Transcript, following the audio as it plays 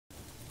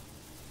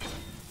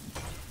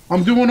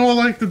I'm doing all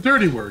like the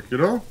dirty work, you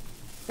know?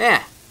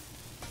 Yeah.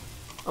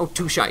 Oh,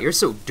 Two-Shot, you're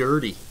so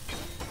dirty.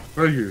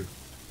 Thank you.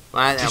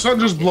 Well, Did something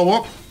just blow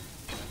up?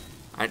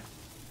 I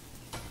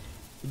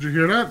Did you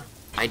hear that?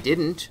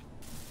 didn't.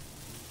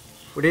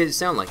 What did it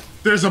sound like?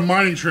 There's a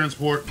mining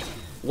transport.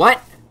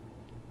 What?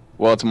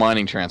 Well, it's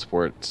mining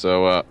transport,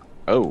 so,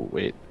 oh,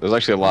 wait. There's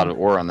actually a lot of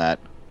ore on that.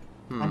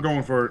 I'm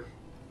going for it.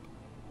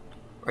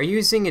 Are you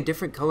using a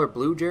different color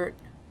blue, Jarret?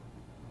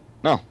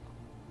 No.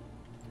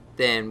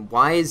 Then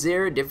why is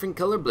there a different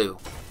color blue?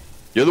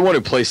 You're the one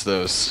who placed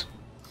those.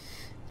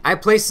 I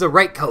placed the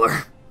right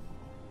color.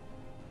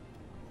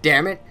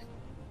 Damn it.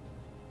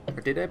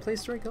 Or did I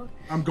place the right color?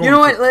 I'm going You know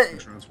what? for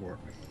transport.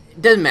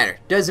 Doesn't matter.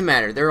 Doesn't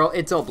matter.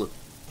 It's all blue.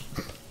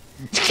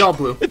 It's all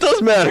blue. It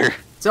does matter.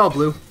 It's all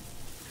blue.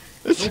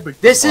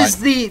 This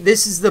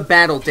is the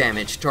battle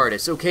damage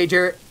TARDIS, okay,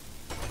 Jarret?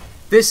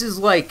 This is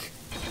like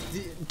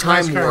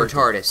Time War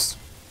TARDIS.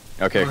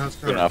 Okay,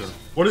 good enough.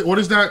 What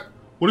is that?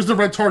 What does the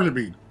red target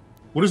mean?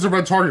 What does the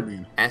red target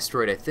mean?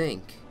 Asteroid, I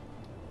think.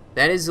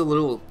 That is a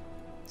little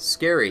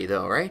scary,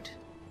 though, right?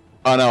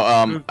 Oh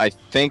no, I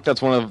think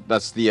that's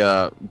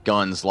the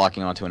guns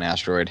locking onto an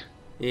asteroid.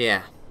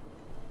 Yeah.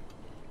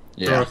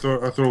 Yeah. I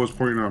thought it was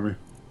pointing at me.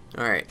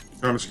 Alright.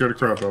 Kind of scared the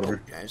crap out of me.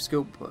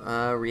 Gyroscope,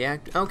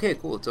 react. Okay,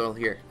 cool, it's all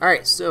here.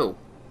 Alright, so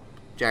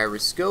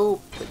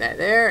gyroscope, put that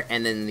there,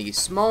 and then the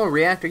small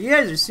reactor. You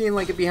guys are seeing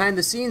like a behind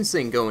the scenes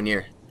thing going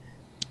here.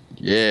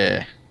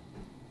 Yeah.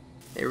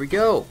 There we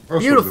go.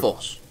 That's Beautiful.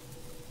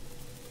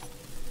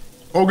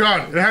 Oh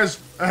god, it has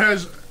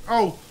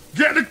oh,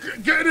 get in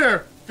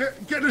there.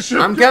 Get in the ship.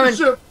 I'm get coming. In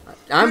the ship.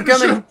 I'm Get in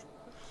the coming. ship.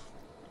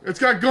 It's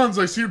got guns.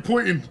 I see it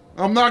pointing.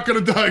 I'm not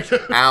gonna die.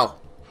 Ow.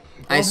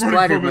 I I'm running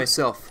splattered from it.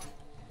 myself.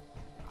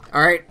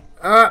 Alright,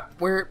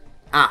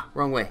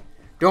 wrong way.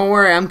 Don't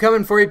worry, I'm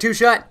coming for you,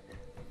 Two-Shot.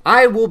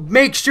 I will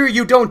make sure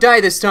you don't die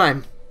this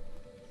time.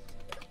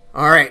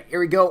 Alright,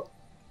 here we go.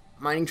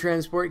 Mining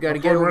transport, gotta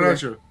get over right there.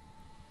 at you.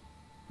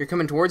 You're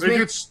coming towards It me?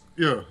 gets,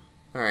 yeah.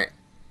 Alright.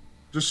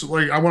 Just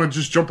like I want to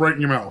just jump right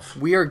in your mouth.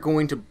 We are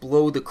going to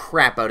blow the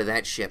crap out of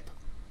that ship.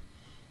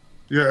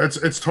 Yeah,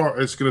 it's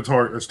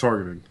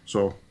targeting.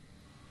 So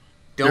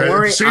Don't yeah,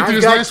 worry, same thing I've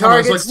as got last time. I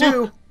was targets like,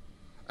 too. look,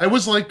 it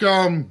was like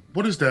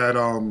what is that?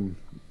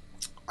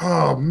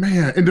 Oh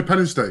man,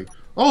 Independence Day.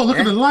 Oh, look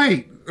at the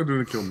light. It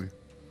didn't kill me.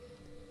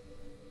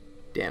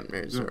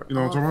 Dampeners are You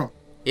know what I'm talking about?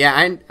 Yeah,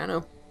 I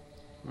know.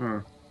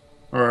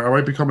 Alright, I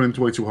might be coming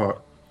in way too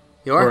hot.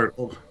 You are? Alright,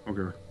 oh,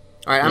 okay.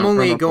 Alright, I'm Yeah,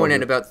 only I'm not going at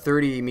bothered. about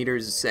 30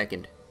 meters a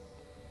second.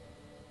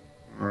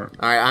 Alright.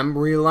 Alright, I'm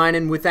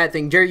realigning with that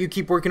thing. Jerry, you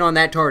keep working on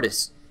that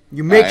TARDIS.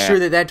 You make sure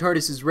that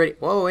TARDIS is ready.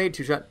 Whoa, hey,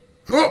 Two-Shot.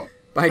 Oh!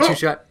 Bye, Oh!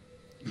 Two-Shot.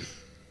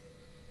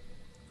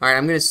 Alright,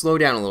 I'm going to slow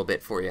down a little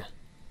bit for you.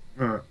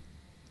 Alright.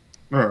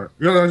 Alright.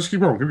 Yeah, just keep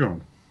going, keep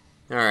going.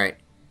 Alright.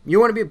 You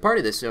want to be a part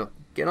of this, so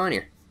get on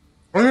here.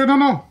 Oh yeah,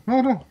 no.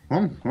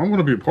 I'm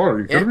gonna be a part. Are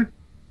you kidding me?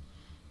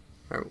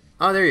 Alright.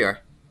 Oh, there you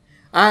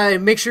are.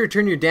 Make sure to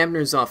turn your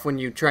dampeners off when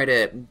you try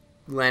to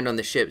land on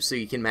the ship so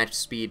you can match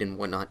speed and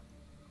whatnot.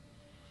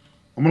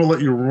 I'm gonna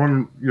let you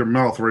run your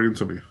mouth right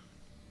into me.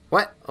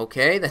 What?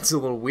 Okay, that's a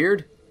little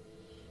weird.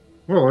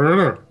 Well,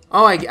 there.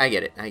 Oh, I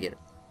get it. I get it.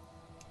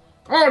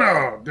 Oh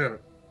no! Damn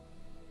it.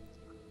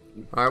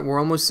 Alright, we're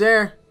almost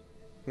there.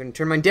 I'm going to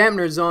turn my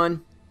dampeners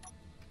on.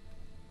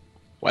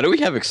 Why do we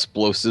have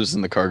explosives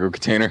in the cargo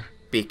container?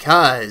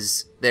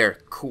 Because they're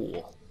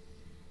cool.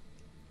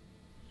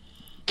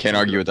 Can't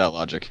argue with that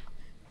logic.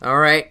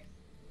 Alright.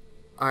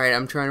 Alright,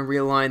 I'm trying to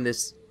realign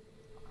this.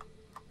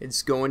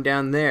 It's going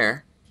down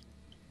there.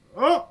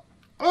 Oh!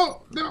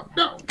 No!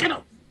 Get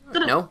up!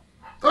 No?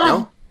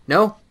 Oh!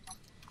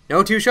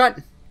 No, Two-Shot?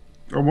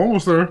 I'm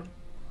almost there.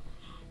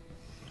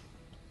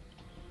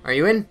 Are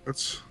you in?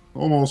 It's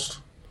almost.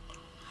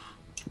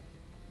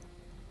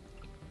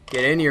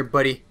 Get in here,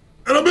 buddy.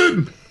 And I'm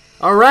in!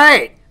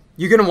 Alright!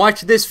 You gonna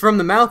watch this from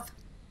the mouth?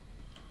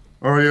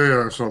 Oh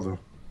yeah, I saw that.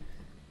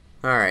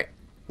 Alright.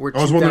 We're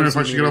I was wondering if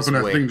 2,000 I should get up in that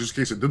meters thing away. just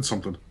in case it did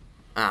something.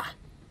 Ah.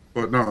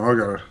 But no, I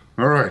got it.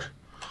 Alright.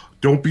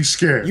 Don't be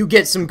scared. You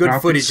get some good Not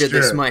be footage of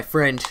this, scared. my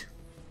friend.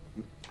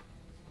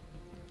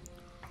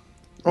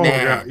 Oh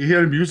Man. yeah, you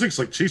hear the music? It's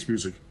like chase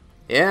music.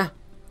 Yeah?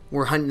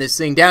 We're hunting this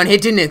thing down.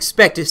 It didn't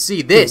expect to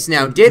see this,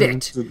 now did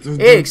it?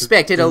 It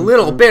expected a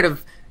little bit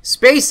of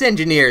space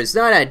engineers,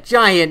 not a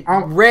giant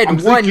red I'm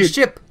one thinking-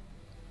 ship.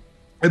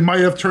 It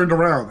might have turned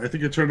around. I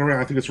think it turned around.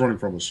 I think it's running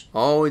from us.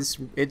 Oh, it's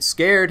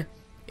scared.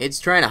 It's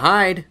trying to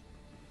hide.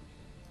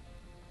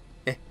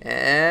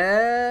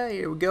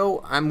 Here we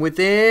go. I'm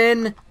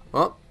within.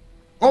 Oh,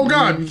 Oh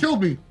god, it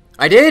killed me.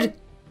 I did?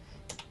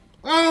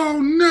 Oh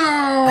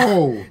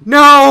no!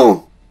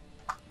 No!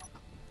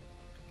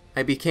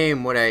 I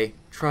became what I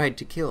tried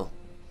to kill.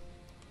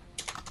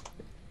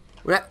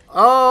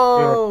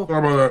 Oh! Sorry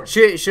about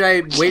that. Should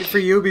I wait for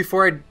you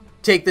before I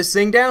take this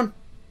thing down?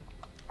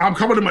 I'm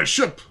coming to my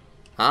ship.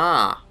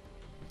 Ah.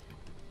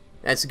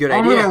 That's a good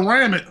I'm idea. gonna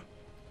ram it.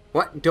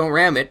 What? Don't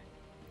ram it.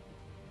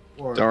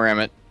 Don't ram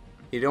it.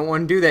 You don't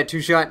want to do that,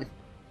 Two-Shot.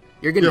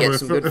 You're gonna Yeah, get but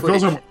some it good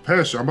feels footage. like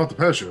past you. I'm about to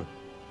pass you.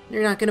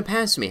 You're not gonna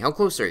pass me. How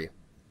close are you?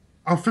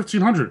 I'm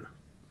 1,500.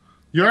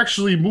 You're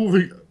actually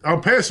moving.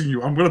 I'm passing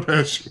you. I'm gonna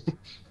pass you.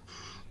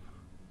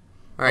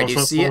 All right, do you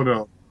see it?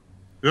 Down.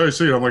 Yeah, I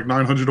see it. I'm like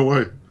 900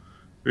 away.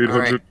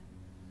 800.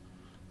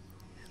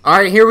 All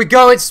right, here we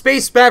go. It's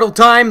space battle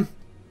time.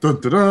 Dun,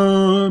 dun,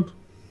 dun.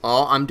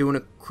 Oh, I'm doing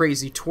a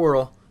crazy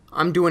twirl.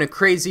 I'm doing a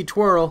crazy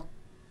twirl.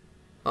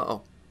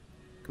 Uh-oh.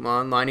 Come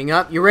on, lining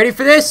up. You ready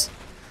for this?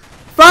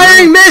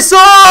 Firing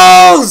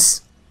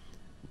missiles!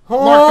 Locked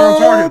on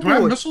target. Do I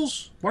have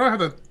missiles? Why do I have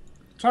that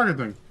target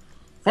thing?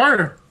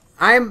 Fire!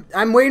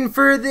 I'm waiting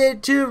for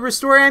to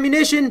restore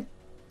ammunition.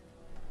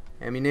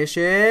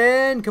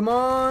 Ammunition. Come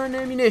on,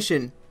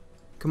 ammunition.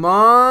 Come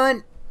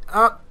on.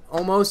 Up.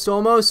 Almost.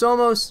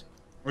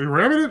 Are you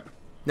ramming it?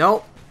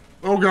 Nope.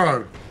 Oh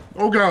god.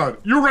 Oh god.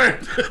 You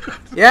rammed it.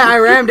 Yeah, I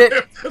rammed it.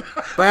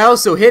 But I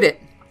also hit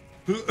it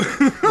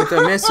with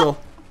a missile.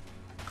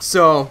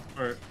 So,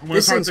 right,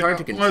 this thing's hard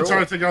to control. I'm going to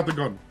try to take out the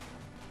gun.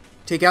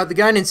 Take out the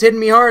gun. It's hitting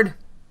me hard.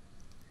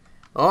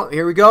 Oh,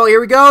 here we go.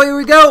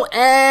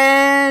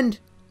 And...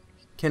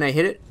 Can I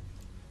hit it?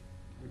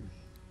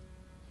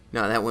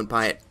 No, that went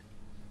by it.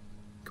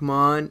 Come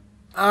on.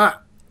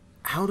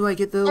 How do I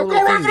get the little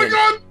thing in?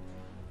 Gun!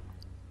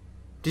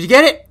 Did you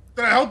get it?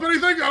 Did I help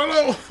anything? I don't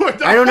know.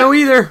 I don't know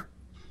either.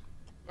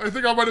 I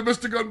think I might have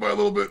missed the gun by a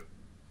little bit.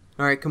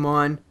 Alright, come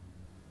on.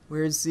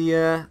 Where's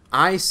the,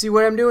 I see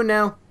what I'm doing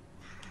now.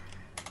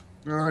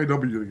 I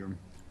W'd again.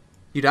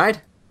 You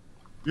died?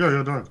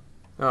 Yeah, I died.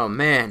 Oh,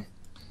 man.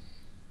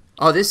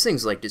 Oh, this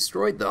thing's, like,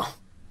 destroyed, though.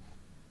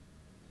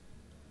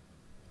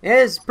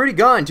 Yeah, it's pretty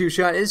gone,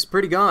 Two-Shot. It's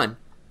pretty gone.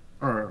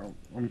 Alright,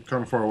 I'm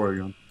kind of far away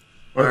again.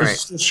 Alright. Is it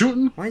still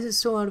shooting? Why is it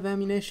still out of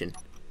ammunition?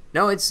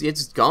 No, it's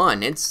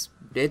gone. It's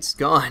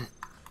gone.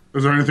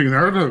 Is there anything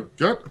there to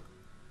get?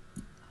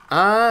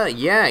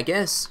 Yeah, I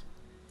guess.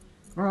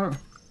 Alright.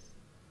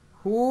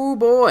 Oh,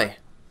 boy.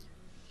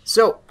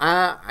 So,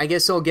 I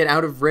guess I'll get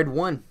out of Red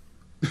 1.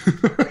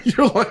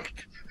 You're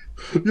like,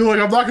 I'm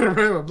not gonna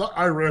ram it.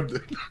 I rammed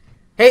it.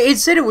 Hey, it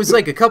said it was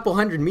like a couple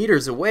 100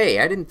 meters away.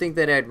 I didn't think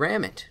that I'd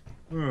ram it.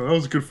 Oh, that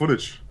was good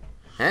footage.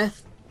 Huh?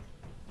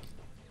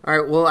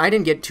 Alright, well, I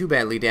didn't get too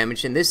badly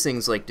damaged, and this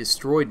thing's, like,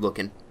 destroyed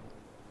looking.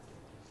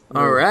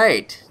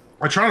 Alright.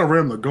 I try to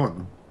ram the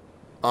gun.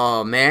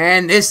 Oh,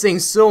 man, this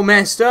thing's so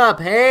messed up.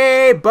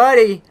 Hey,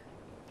 buddy.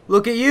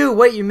 Look at you.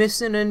 What, you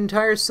missing an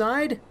entire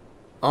side?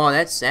 Oh,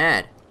 that's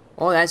sad.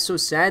 Oh, that's so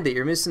sad that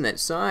you're missing that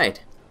side.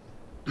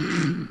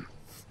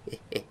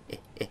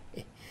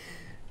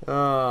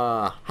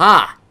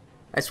 Ha!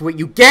 That's what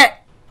you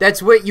get!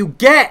 That's what you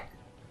get!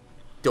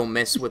 Don't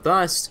mess with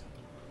us.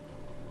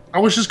 I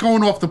was just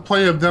going off the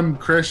play of them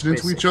crashing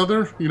into each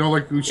other. You know,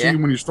 like you see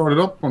when you start it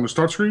up on the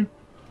start screen.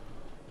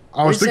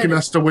 I was thinking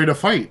that's the way to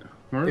fight.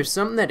 Right? There's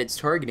something that it's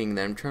targeting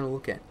that I'm trying to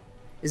look at.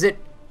 Is it...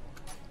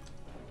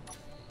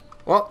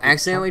 Well,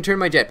 accidentally turned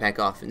my jetpack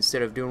off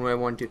instead of doing what I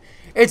wanted to.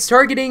 It's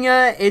targeting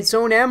its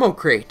own ammo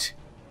crate.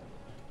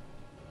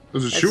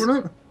 Is it shooting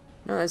it?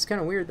 No, that's kind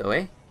of weird though,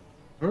 eh?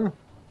 Oh.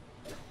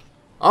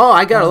 Oh,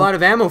 I got a lot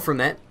of ammo from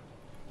that.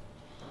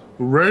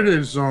 Red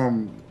is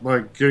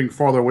like getting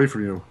farther away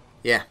from you.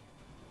 Yeah.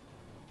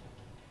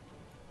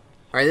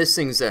 All right, this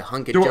thing's a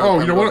hunk of junk. Oh,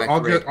 you know what?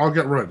 I'll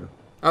get red.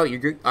 Oh, you're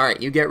good. All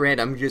right, you get red.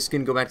 I'm just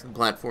gonna go back to the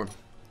platform.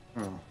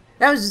 Oh.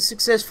 That was a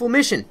successful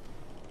mission.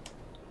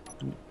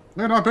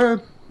 Yeah, not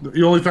bad.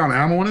 You only found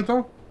ammo in it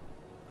though?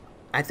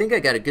 I think I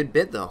got a good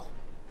bit though.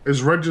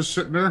 Is red just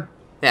sitting there?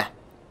 Yeah.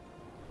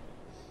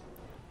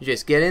 You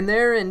just get in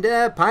there and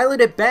pilot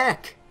it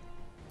back.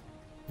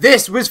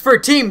 This was for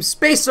Team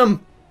Space'em.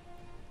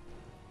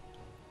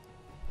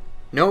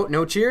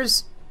 No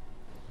cheers?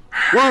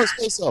 Whoa,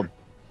 Space'em!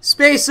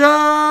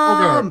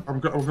 Space'em! Oh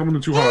god, I'm coming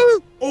in too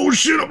hot. Oh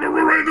shit, I'm gonna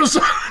run right into the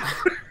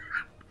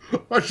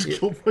side. I just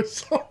killed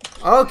myself.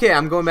 Okay,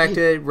 I'm going back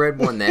to Red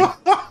 1 then.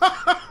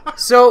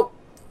 So,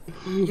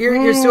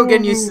 you're still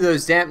getting used to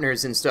those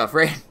dampeners and stuff,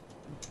 right?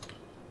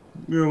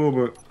 Yeah, a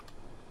little bit.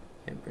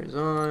 Dampers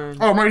on.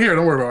 Oh, I'm right here.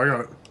 Don't worry about it. I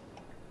got it.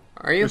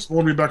 Are you? It's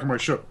slowing me back in my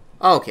ship.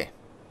 Oh, okay.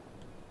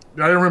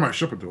 Yeah, I didn't ram my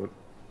ship into it.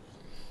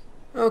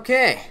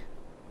 Okay.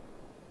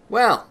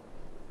 Well,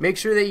 make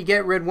sure that you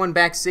get Red 1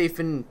 back safe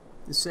and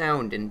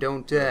sound and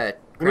don't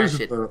crash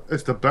it.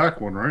 It's the back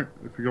one, right?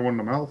 If you go in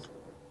the mouth.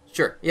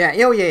 Sure. Yeah.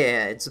 Oh,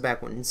 yeah. It's the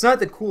back one. It's not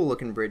the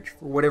cool-looking bridge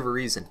for whatever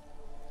reason.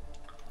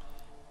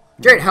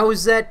 Jarret, how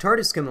is that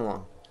TARDIS coming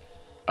along?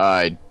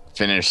 I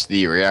finished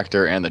the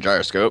reactor and the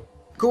gyroscope.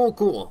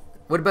 Cool.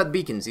 What about the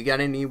beacons? You got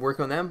any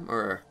work on them,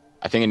 or?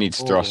 I think it needs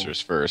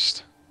thrusters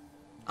first.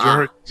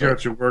 Jarret, you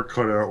got your work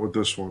cut out with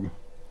this one.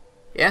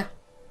 Yeah?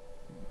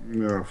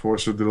 Yeah,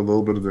 Forster did a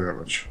little bit of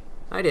damage.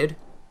 I did.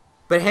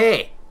 But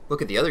hey,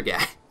 look at the other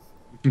guy.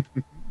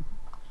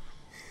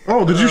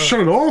 Oh, did you shut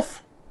it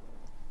off?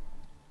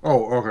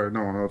 Oh, okay.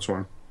 No, that's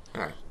fine.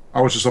 Alright.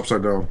 I was just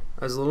upside down.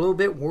 I was a little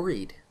bit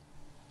worried.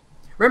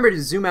 Remember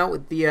to zoom out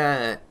with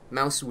the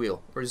mouse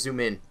wheel, or zoom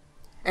in.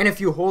 And if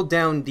you hold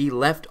down the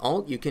left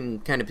alt, you can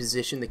kind of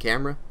position the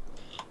camera.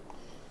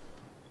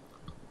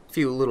 A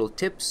few little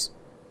tips.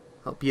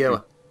 Help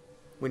you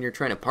when you're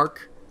trying to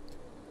park.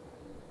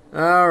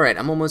 Alright,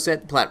 I'm almost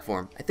at the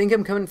platform. I think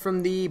I'm coming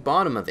from the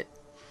bottom of it.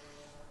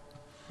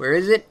 Where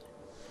is it?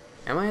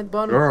 Am I at the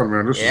bottom? God,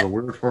 man, this is a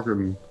weird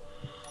fucking...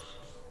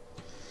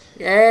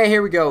 Yeah,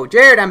 here we go.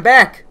 Jarret, I'm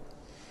back!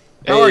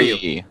 How are you?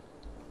 Hey.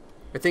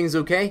 Are things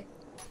okay?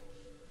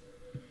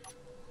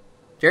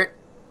 Jarret,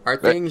 are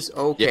things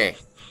okay?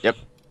 Yep.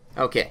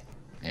 Okay.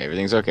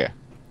 Everything's okay.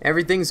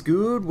 Everything's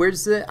good?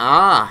 Where's the...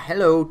 Ah,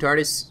 hello,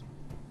 TARDIS.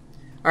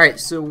 Alright,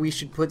 so we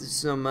should put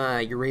some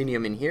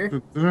uranium in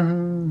here.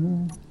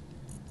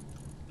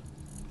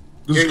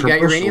 This is a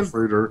commercial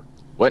freighter.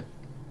 What?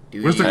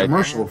 Where's the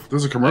commercial?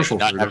 There's a commercial I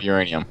do freighter. not have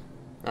uranium.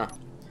 Ah.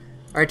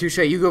 Alright, Touche,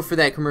 you go for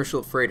that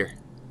commercial freighter.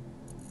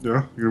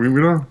 Yeah? You gonna meet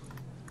me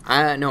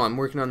there? No, I'm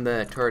working on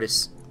the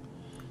TARDIS.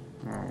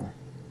 Oh.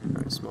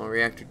 Alright, small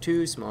reactor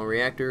 2, small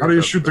reactor... How do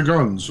you shoot the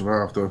guns if I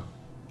have to?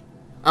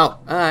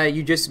 Oh,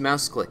 you just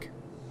mouse click.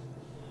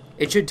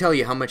 It should tell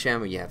you how much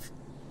ammo you have.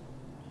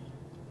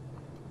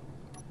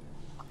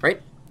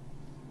 Right?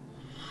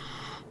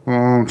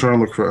 I'm trying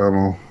to look for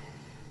ammo.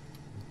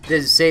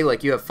 Does it say,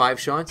 like, you have 5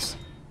 shots?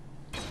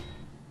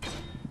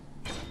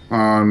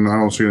 I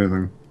don't see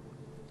anything.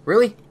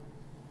 Really?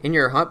 In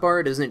your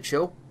hotbar, doesn't it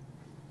show?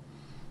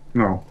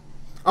 No.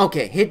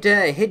 Okay,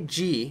 hit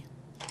G,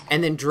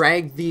 and then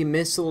drag the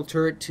missile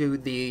turret to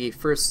the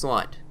first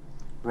slot.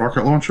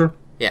 Rocket launcher?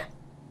 Yeah.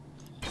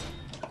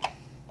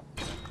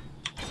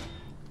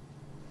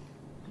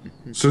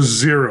 It says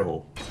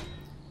 0.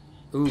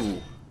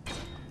 Ooh.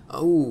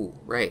 Oh,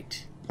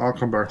 right. I'll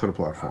come back to the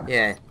platform.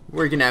 Yeah,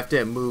 we're gonna have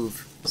to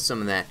move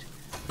some of that.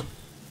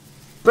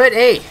 But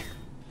hey,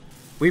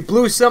 we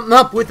blew something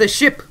up with a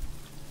ship.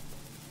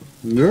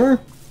 Yeah?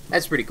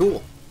 That's pretty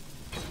cool.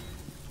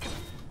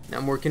 Now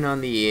I'm working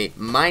on the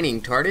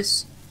mining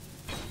TARDIS.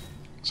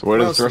 So where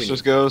do the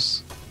thrusters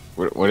goes?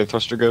 Where do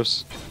thruster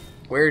goes?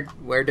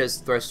 Where does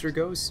thruster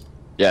goes?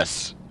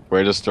 Yes.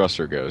 Where does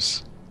thruster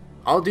goes?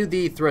 I'll do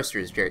the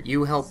thrusters, Jarret.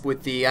 You help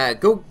with the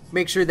go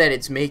make sure that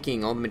it's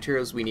making all the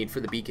materials we need for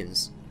the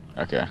beacons.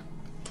 Okay.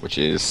 Which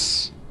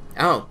is...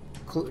 Oh,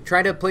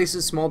 try to place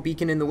a small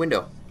beacon in the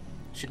window.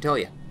 Should tell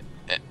you.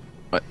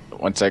 What?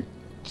 One sec.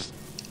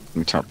 Let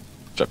me turn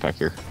jetpack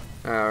here.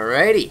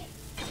 Alrighty.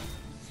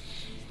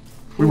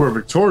 We were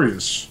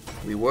victorious.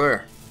 We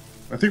were.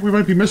 I think we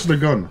might be missing a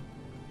gun.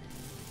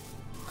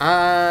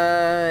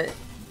 I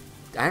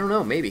don't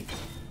know, maybe.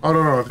 Oh,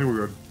 no, I think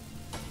we're good.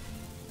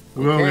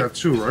 We only got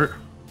 2, right?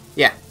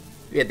 Yeah.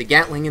 We had the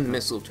Gatling and the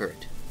missile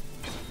turret.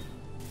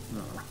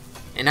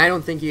 And I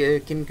don't think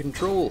you can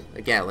control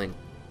a Gatling.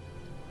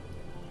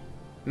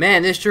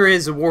 Man, this sure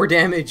is a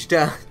war-damaged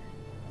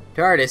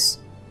TARDIS.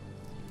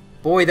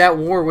 Boy, that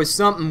war was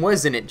something,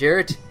 wasn't it,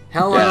 Jarret?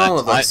 Hell on all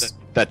of us.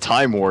 That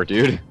time war,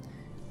 dude.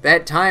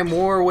 That time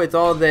war with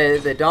all the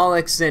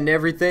Daleks and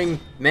everything,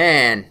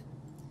 man.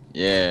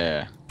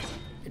 Yeah.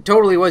 It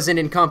totally wasn't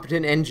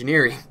incompetent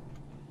engineering.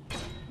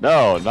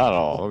 No, not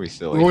all. Don't be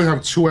silly. We only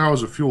have 2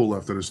 hours of fuel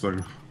left in this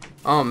thing.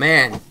 Oh,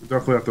 man. We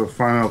definitely have to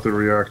find out the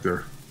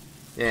reactor.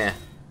 Yeah.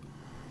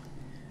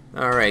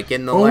 Alright,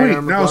 getting the light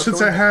armor now since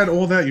going? I had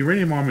all that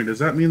uranium on me, does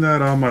that mean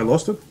that I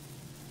lost it?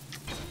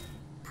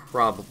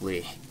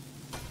 Probably.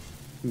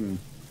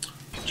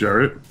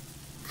 Jarret?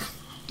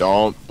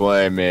 Don't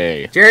blame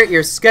me. Jarret,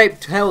 your Skype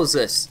tells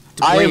us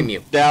to blame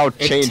you. Now It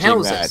changing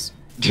tells that. us.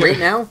 Right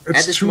now? At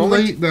It's this too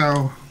moment? late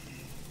now.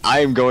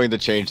 I am going to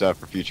change that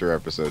for future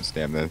episodes.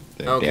 Damn it.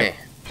 Okay.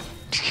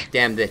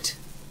 Damned it.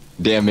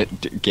 Damn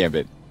it.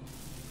 Gambit.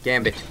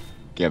 Gambit.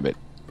 Gambit.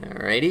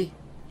 Alrighty.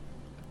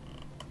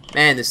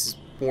 Man, this is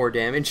war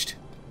damaged.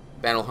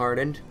 Battle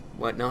hardened.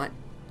 Whatnot.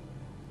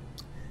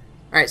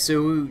 Alright,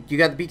 so you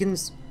got the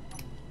beacons?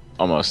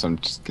 Almost. I'm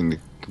just getting the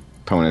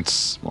components.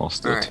 Small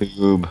steel Alright.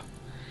 tube.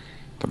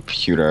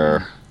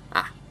 Computer.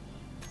 Ah.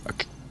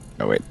 Okay.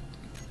 Oh, wait.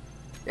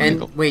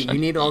 And wait, you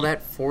need all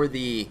that for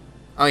the...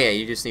 Oh yeah,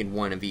 you just need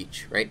 1 of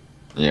each, right?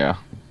 Yeah.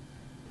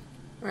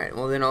 Alright,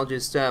 well then I'll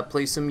just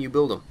place them, you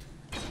build them.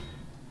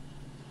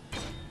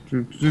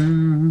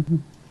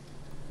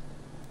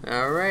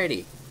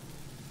 Alrighty.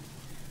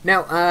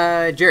 Now,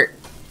 Jarret,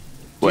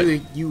 What?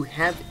 do you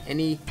have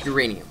any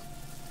uranium?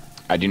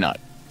 I do not.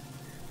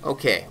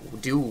 Okay,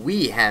 do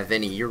we have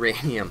any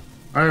uranium?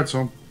 I had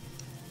some.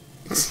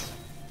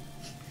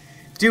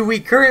 Do we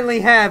currently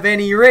have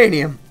any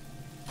uranium?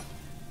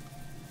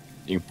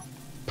 You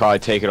probably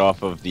take it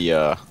off of the,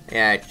 Yeah,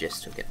 I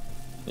just took it.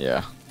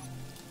 yeah.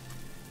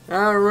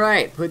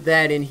 Alright, put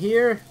that in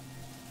here.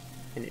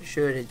 And it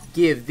should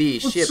give the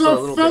ship a up,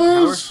 little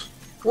fellas? bit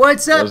of power.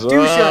 What's up, What's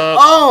Dusha? up?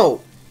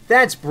 Oh!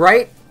 That's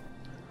bright.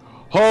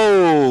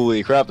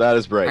 Holy crap, that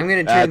is bright. I'm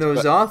gonna turn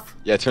those off.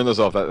 Yeah, turn those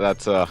off.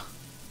 That's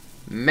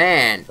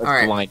Man,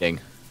 alright. blinding.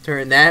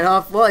 Turn that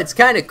off. Well, it's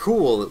kind of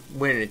cool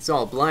when it's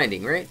all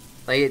blinding, right?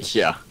 Like,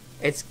 Yeah.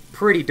 it's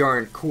pretty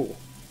darn cool.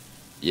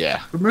 Yeah.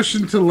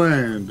 Permission to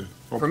land.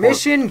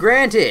 Permission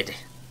granted.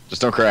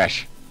 Just don't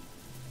crash.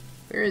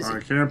 Where is I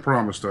he? can't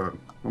promise that.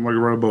 I'm like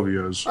right above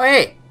you guys. Oh,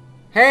 hey!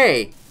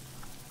 Hey!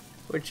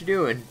 What you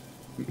doing?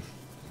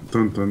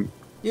 Dun dun.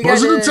 You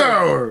Buzz in the got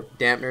tower!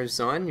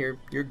 dampeners on.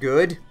 You're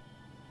good.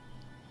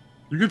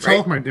 You can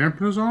tell if my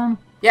dampener's on?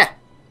 Yeah.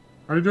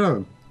 How you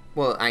doing?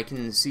 Well, I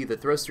can see the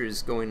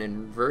thrusters going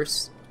in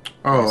reverse.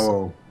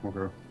 Oh,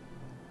 okay.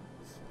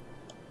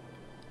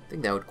 I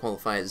think that would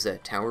qualify as a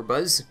tower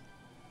buzz.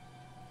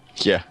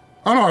 Yeah.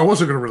 Oh, no, I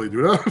wasn't going to really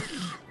do that.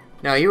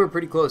 No, you were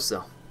pretty close,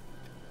 though.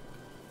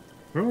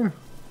 Really?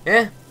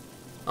 Yeah.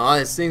 Oh,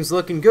 this thing's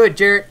looking good,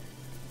 Jarret.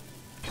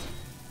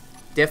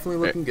 Definitely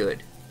looking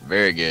good.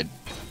 Very good.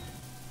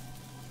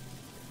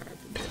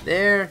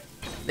 There.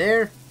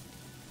 There.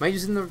 Am I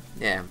using the...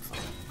 Yeah, I'm fine.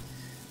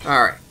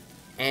 Alright.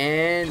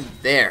 And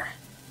there.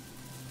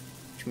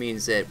 Which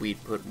means that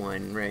we'd put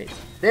one right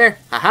there.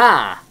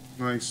 Haha!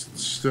 Nice and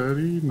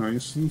steady,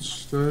 nice and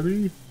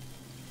steady.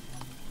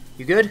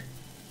 You good?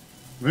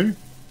 Me?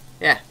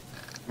 Yeah.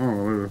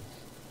 Oh,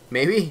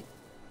 Maybe?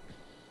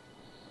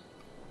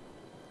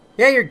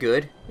 Yeah, you're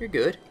good. You're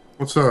good.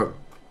 what's that?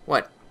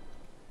 What?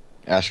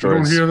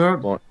 Asteroids. You don't hear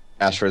that?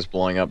 Asteroids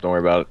blowing up. Don't worry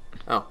about it.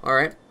 Oh,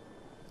 alright.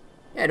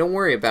 Yeah, don't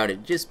worry about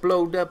it. Just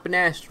blowed up an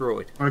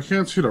asteroid. I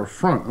can't see the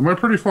front. Am I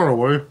pretty far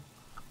away?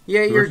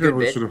 Yeah, you're a I can't good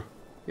bit. listen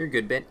You're a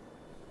good bit.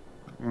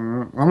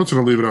 I'm just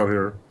going to leave it out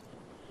here.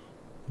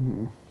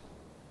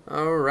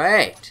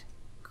 Alright.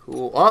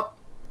 Cool. Oh!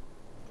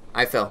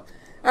 I fell.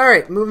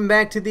 Alright, moving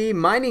back to the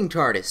mining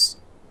TARDIS.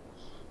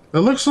 It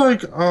looks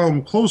like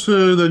I'm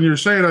closer than you're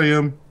saying I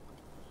am.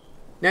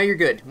 Now you're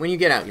good. When you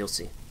get out, you'll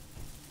see.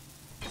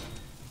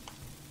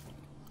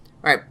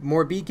 Alright,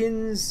 more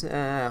beacons. Hold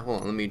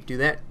on, let me do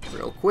that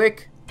real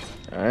quick.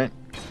 Alright.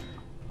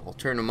 I'll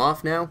turn them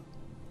off now.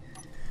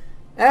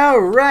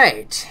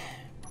 Alright.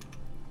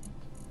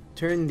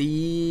 Turn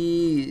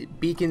the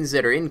beacons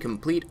that are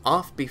incomplete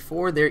off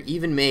before they're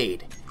even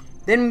made.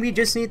 Then we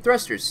just need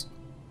thrusters.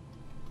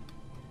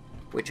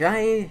 Which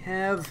I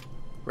have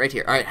right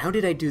here. Alright, how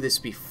did I do this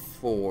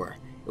before?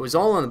 It was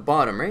all on the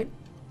bottom, right?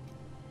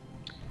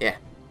 Yeah.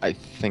 I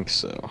think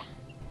so.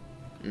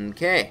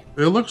 Okay.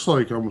 It looks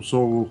like I'm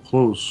so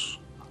close.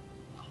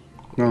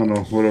 No,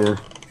 whatever.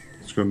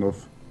 It's good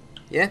enough.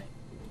 Yeah?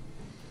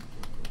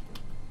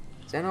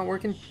 Is that not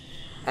working?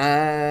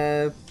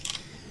 Oh.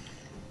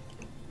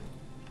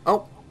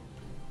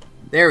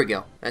 There we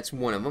go. That's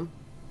one of them.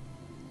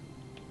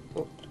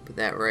 Oh, put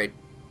that right.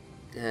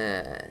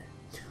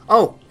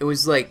 Oh, it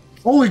was like...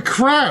 Holy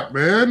crap,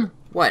 man!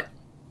 What?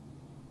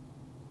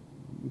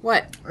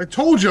 What? I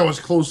told you I was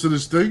close to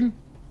this thing.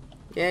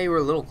 Yeah, you were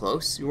a little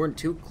close. You weren't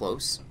too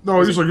close.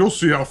 No, he's like, you'll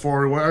see how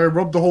far away. I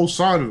rubbed the whole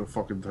side of the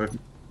fucking thing.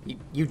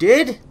 You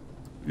did?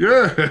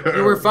 Yeah.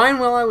 You were fine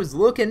while I was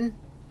looking.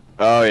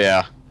 Oh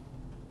yeah.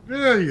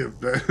 Yeah, you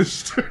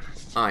bastard.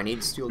 Oh, I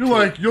need steel. You're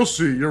like, you'll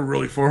see, you're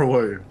really far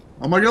away.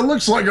 I'm like, it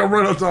looks like I'm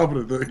right on top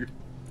of the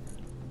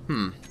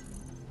thing.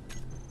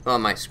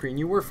 On my screen,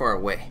 you were far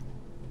away.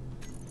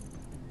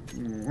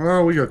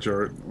 Well, we got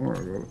Jarret. Don't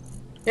worry about it.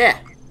 Yeah.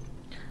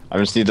 I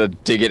just need to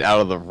dig it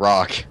out of the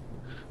rock.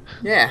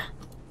 Yeah.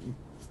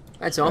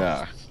 That's all.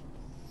 Yeah.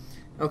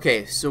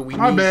 Okay, so we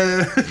My need...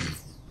 bad.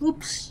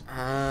 Oops.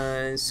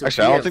 So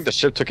Actually, I don't think the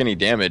ship took any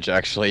damage,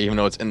 actually, even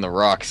though it's in the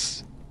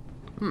rocks.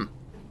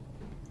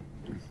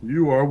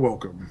 You are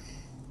welcome.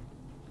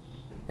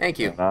 Thank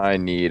you. I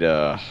need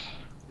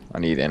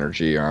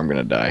energy or I'm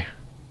gonna die.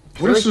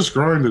 What does this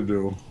grinder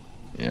do?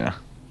 Yeah.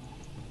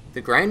 The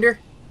grinder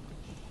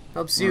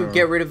helps you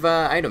get rid of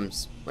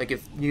items. Like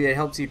if it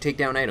helps you take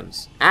down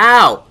items.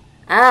 Ow!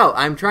 Ow!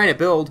 I'm trying to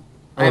build.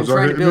 I'm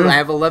trying to build. I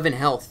have 11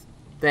 health.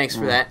 Thanks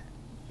for that.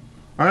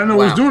 I didn't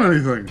know it was doing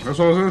anything. That's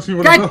why I was asking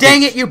what it God does.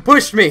 dang it! You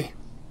pushed me.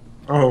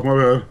 Oh, my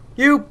bad.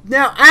 You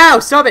now. Ow!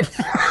 Stop it!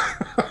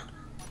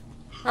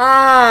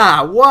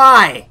 Ah!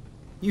 Why?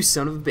 You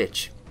son of a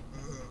bitch.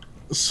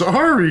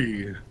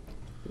 Sorry.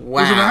 Wow.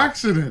 It was an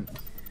accident.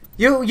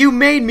 You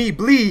made me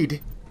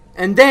bleed,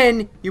 and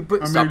then you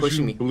put. I Stop made pushing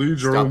you me. bleed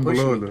your Stop own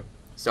pushing blood. me.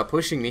 Stop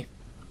pushing me.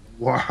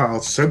 Wow,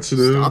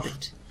 sensitive. Stop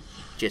it.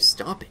 Just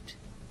stop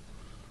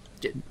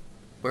it.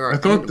 Where are I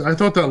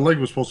thought that leg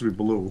was supposed to be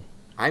blue.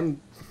 I'm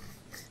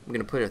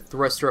gonna put a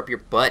thruster up your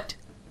butt.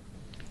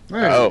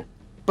 Hey. Oh.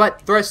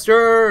 Butt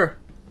thruster.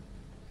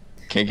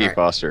 Kinky Alright.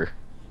 Foster.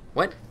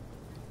 What?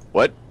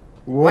 What?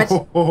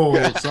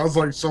 Whoa! Sounds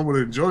like someone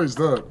enjoys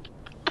that.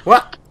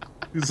 What?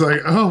 He's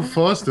like, oh,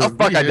 Foster. Oh,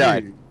 fuck, I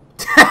behave."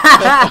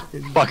 died.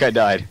 Fuck, I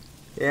died.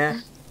 Yeah.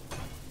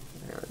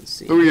 Let's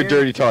see. Who you here.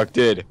 dirty talk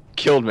did?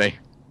 Killed me.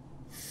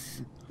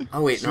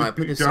 Oh wait, no, I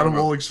put this Got on him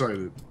all wrong.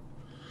 excited.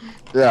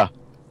 Yeah.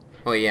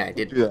 Oh yeah, I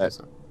did Do put that. this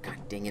on. God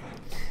dang it.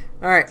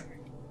 Alright.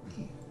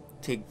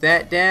 Take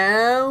that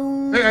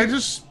down. Hey, I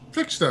just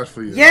fixed that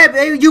for you. Yeah,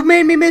 but you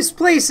made me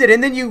misplace it,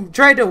 and then you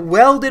tried to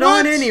weld it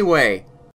on What? anyway.